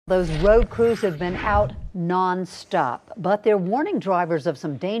Those road crews have been out non-stop, but they're warning drivers of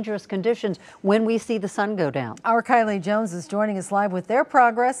some dangerous conditions when we see the sun go down. Our Kylie Jones is joining us live with their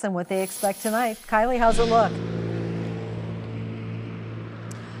progress and what they expect tonight. Kylie, how's it look?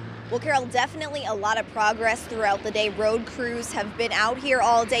 Well, Carol, definitely a lot of progress throughout the day. Road crews have been out here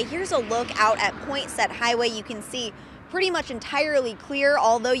all day. Here's a look out at Point Set Highway. You can see pretty much entirely clear,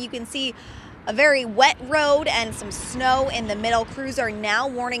 although you can see a very wet road and some snow in the middle. Crews are now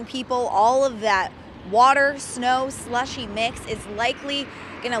warning people all of that water, snow, slushy mix is likely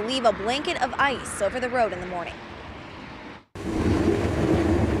going to leave a blanket of ice over the road in the morning.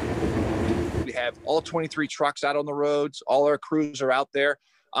 We have all 23 trucks out on the roads. All our crews are out there.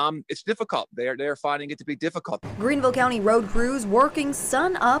 It's difficult. They're finding it to be difficult. Greenville County road crews working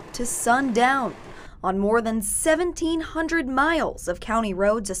sun up to sun down on more than 1,700 miles of county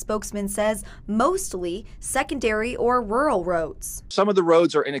roads, a spokesman says, mostly secondary or rural roads. Some of the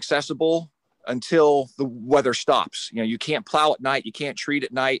roads are inaccessible until the weather stops. You know, you can't plow at night, you can't treat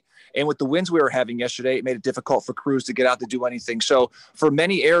at night. And with the winds we were having yesterday, it made it difficult for crews to get out to do anything. So for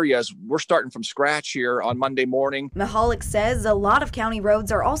many areas, we're starting from scratch here on Monday morning. Mahalik says a lot of county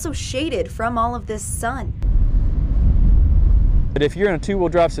roads are also shaded from all of this sun. But if you're in a two-wheel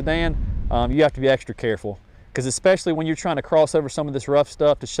drive sedan, you have to be extra careful, because especially when you're trying to cross over some of this rough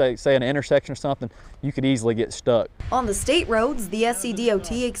stuff to say an intersection or something, you could easily get stuck. On the state roads, the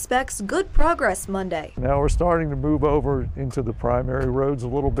SCDOT expects good progress Monday. Now we're starting to move over into the primary roads a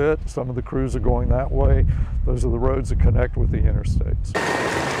little bit. Some of the crews are going that way. Those are the roads that connect with the interstates.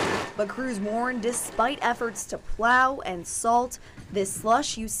 But crews warn despite efforts to plow and salt, this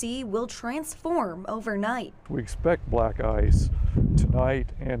slush you see will transform overnight. We expect black ice tonight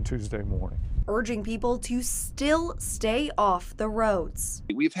and Tuesday morning, urging people to still stay off the roads.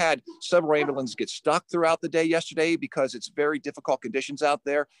 We've had several ambulances get stuck throughout the day yesterday because it's very difficult conditions out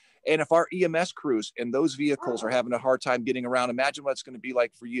there. And if our EMS crews and those vehicles are having a hard time getting around, imagine what it's going to be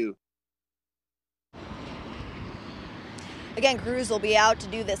like for you. Again, crews will be out to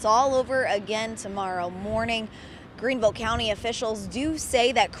do this all over again tomorrow morning. Greenville County officials do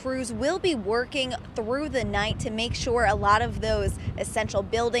say that crews will be working through the night to make sure a lot of those essential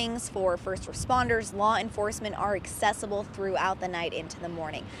buildings for first responders, law enforcement are accessible throughout the night into the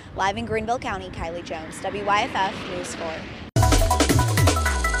morning. Live in Greenville County, Kylie Jones, WYFF News 4.